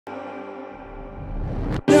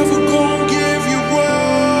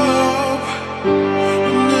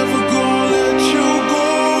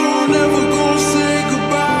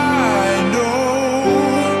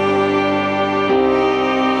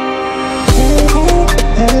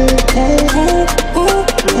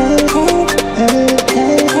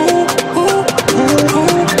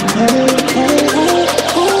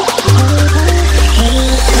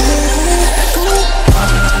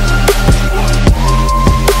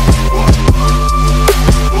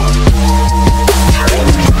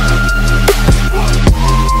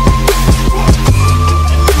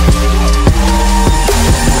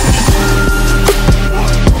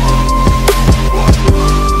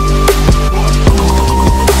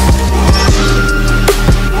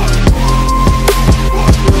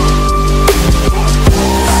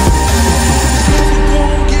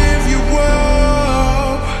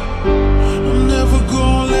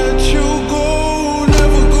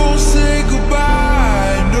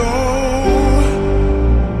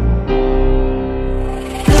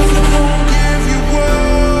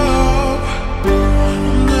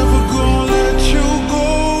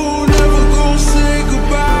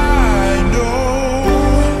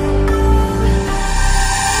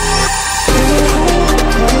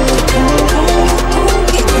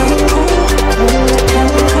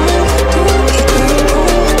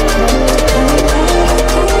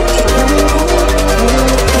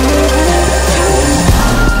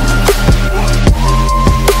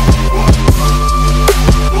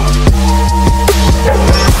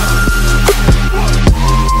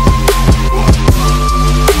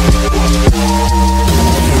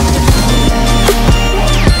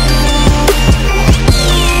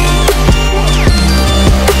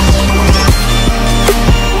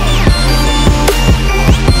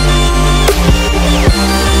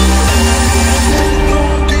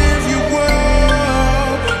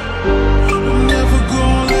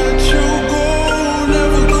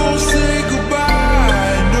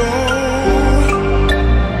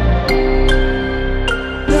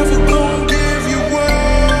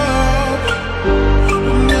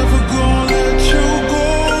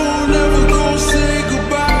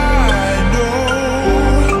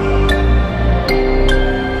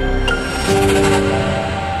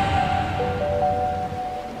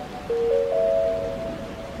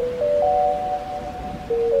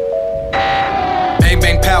Bang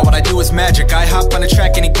bang pow, what I do is magic. I hop on the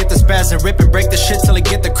track and he get the spaz and rip and break the shit till he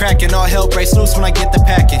get the crack. And all hell breaks loose when I get the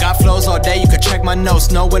packing. Got flows all day, you can check my notes.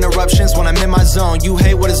 No interruptions when I'm in my zone. You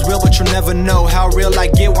hate what is real, but you'll never know how real I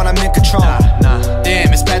get when I'm in control.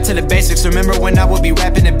 Damn, it's back to the basics. Remember when I would be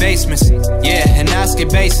rapping in basements? Yeah, and now I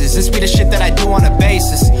skip bases. This be the shit that I do on a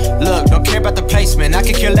basis. Look, don't care about the placement. I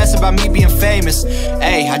could care less about me being famous.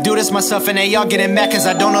 Hey, I do this myself and they all getting mad cause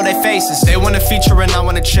I don't know their faces. They want a feature and I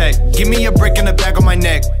want a check. Give me a brick in the back of my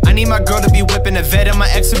neck. I need my girl to be whipping a vet and my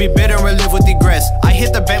ex to be bitter and live with regrets. I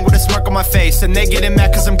hit the bank with a smirk on my face and they getting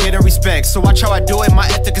mad cause I'm getting respect. So watch how I do it, my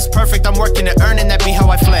ethic is perfect. I'm working to earn and that be how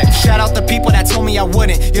I flex. Shout out the people that told me I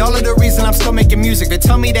wouldn't. Y'all are the reason I'm still making music. They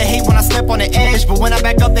tell me they hate when I step on the edge, but when I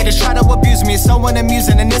back up they just try to abuse me. It's so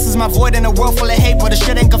unamusing and this is my void in a world full of hate, but the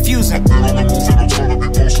shit ain't confusing.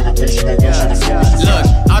 Look,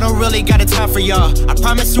 I don't really got a time for y'all. I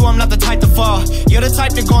promise you I'm not the type to fall. You're the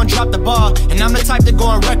type to go and drop the ball, and I'm the type to go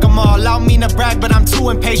and wreck them all. I don't mean to brag, but I'm too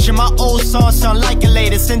impatient. My old songs sound like your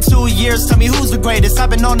latest. In 2 years, tell me who's the greatest. I've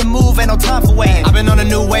been on the move, ain't no time for waiting. I've been on a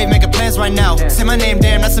new wave, making plans right now. Say my name,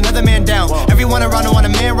 damn, that's another man down. Everyone around I want a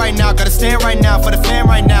man right now. Gotta stand right now for the fan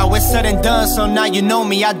right now. It's said and done, so now you know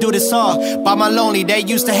me. I do this all by my lonely. They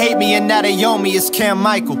used to hate me and now they own me. It's Cam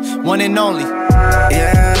Michael, one and only.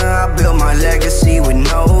 Yeah, I built my legacy with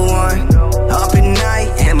no one. Up at night,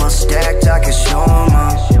 ammo stacked, I can show 'em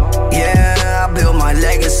up. Yeah, I built my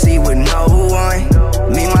legacy with no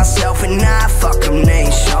one. Me, myself, and I, fuck 'em, they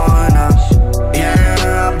ain't showing up.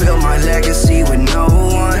 Yeah, I built my legacy with no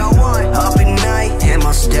one. Up at night,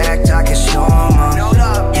 ammo stacked, I can show 'em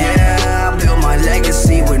up. Yeah, I built my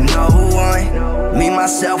legacy with no one. Me,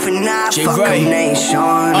 myself, and I, fuck 'em, they ain't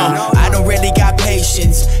showing up. I don't really got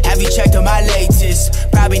patience. Have you checked on my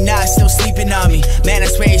latest? Probably not, still sleeping on me. Man, I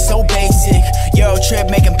swear it's so basic. Euro trip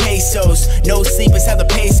making pesos. No sleep is how the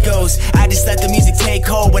pace goes. I just let the music take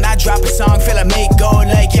hold. When I drop a song, feel I make gold.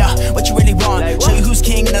 Like, yeah, what you really want? Show you who's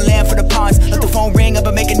king in the land for the pawns. Let the phone ring up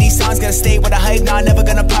and making these songs. Gotta stay with the hype, nah, never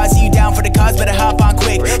gonna pause. See you down for the cause, better hop on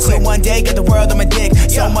quick. So one day, get the world on my dick.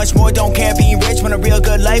 So much more, don't care being rich. Want a real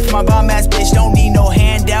good life, my bomb ass bitch. Don't need no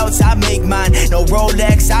handouts, I make mine. No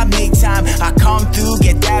Rolex, I make time. I come through,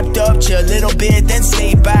 get dapped up, chill a little bit, then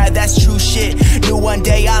say bye. That's true shit. Knew one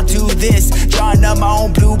day I'll do this. Drawing up my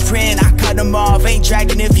own blueprint. I cut them off, ain't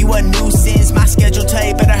dragging if you a nuisance. My schedule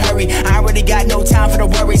tight, better hurry. I already got no time for the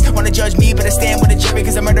worries. Wanna judge me, better stand with the jury.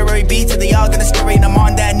 Cause I murder every beat till they all gonna scurry. And I'm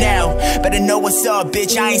on that now. Better know what's up,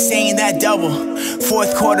 bitch. I ain't saying that double.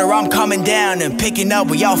 Fourth quarter, I'm coming down and picking up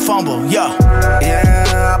where y'all fumble. Yeah,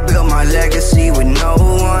 I built my legacy with no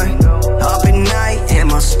one. Up at night,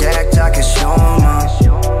 ammo stacked, I can show 'em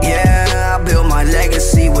up. Yeah, I built my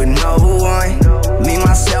legacy with no one. Me,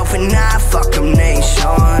 myself, and I, fuck 'em, they ain't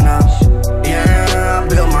showing up.